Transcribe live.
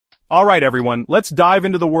Alright everyone, let's dive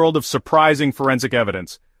into the world of surprising forensic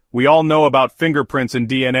evidence. We all know about fingerprints and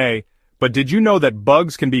DNA, but did you know that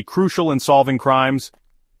bugs can be crucial in solving crimes?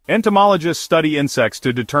 Entomologists study insects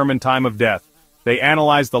to determine time of death. They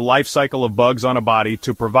analyze the life cycle of bugs on a body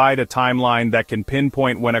to provide a timeline that can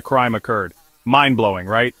pinpoint when a crime occurred. Mind-blowing,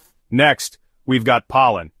 right? Next, we've got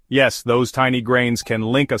pollen. Yes, those tiny grains can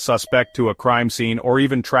link a suspect to a crime scene or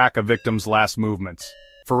even track a victim's last movements.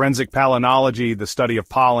 Forensic palynology, the study of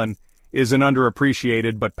pollen, is an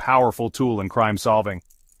underappreciated but powerful tool in crime solving.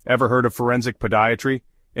 Ever heard of forensic podiatry?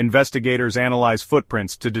 Investigators analyze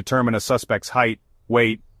footprints to determine a suspect's height,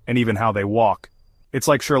 weight, and even how they walk. It's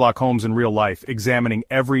like Sherlock Holmes in real life, examining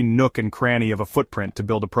every nook and cranny of a footprint to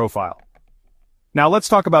build a profile. Now let's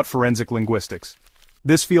talk about forensic linguistics.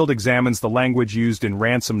 This field examines the language used in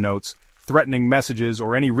ransom notes, threatening messages,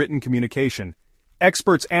 or any written communication.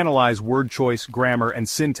 Experts analyze word choice, grammar, and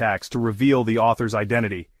syntax to reveal the author's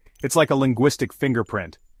identity. It's like a linguistic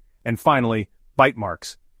fingerprint. And finally, bite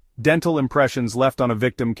marks. Dental impressions left on a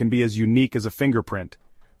victim can be as unique as a fingerprint.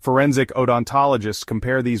 Forensic odontologists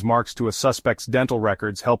compare these marks to a suspect's dental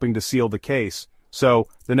records, helping to seal the case. So,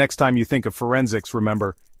 the next time you think of forensics,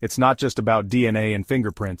 remember, it's not just about DNA and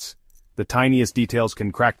fingerprints. The tiniest details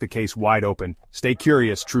can crack the case wide open. Stay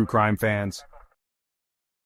curious, true crime fans.